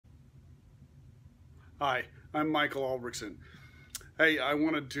Hi, I'm Michael Albrechtsen. Hey, I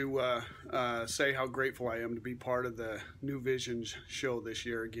wanted to say how grateful I am to be part of the New Visions show this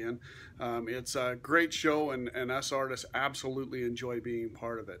year again. It's a great show, and us artists absolutely enjoy being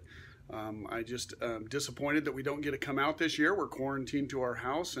part of it. I just disappointed that we don't get to come out this year. We're quarantined to our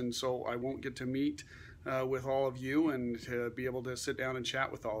house, and so I won't get to meet with all of you and to be able to sit down and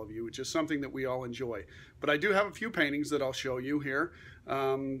chat with all of you, which is something that we all enjoy. But I do have a few paintings that I'll show you here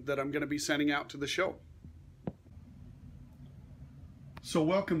that I'm going to be sending out to the show. So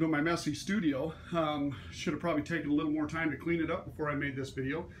welcome to my messy studio. Should have probably taken a little more time to clean it up before I made this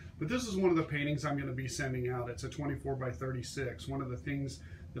video, but this is one of the paintings I'm going to be sending out. It's a 24 by 36. One of the things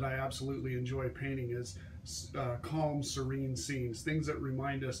that I absolutely enjoy painting is calm, serene scenes, things that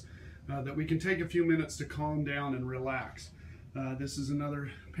remind us that we can take a few minutes to calm down and relax. This is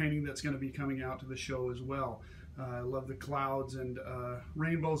another painting that's going to be coming out to the show as well. I love the clouds, and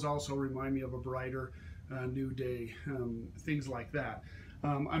rainbows also remind me of a brighter new day, things like that.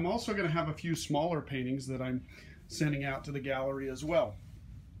 I'm also going to have a few smaller paintings that I'm sending out to the gallery as well.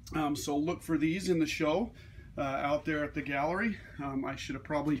 So look for these in the show out there at the gallery. I should have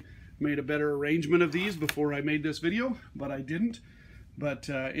probably made a better arrangement of these before I made this video, but I didn't. But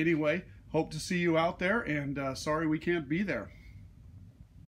anyway, hope to see you out there, and sorry we can't be there.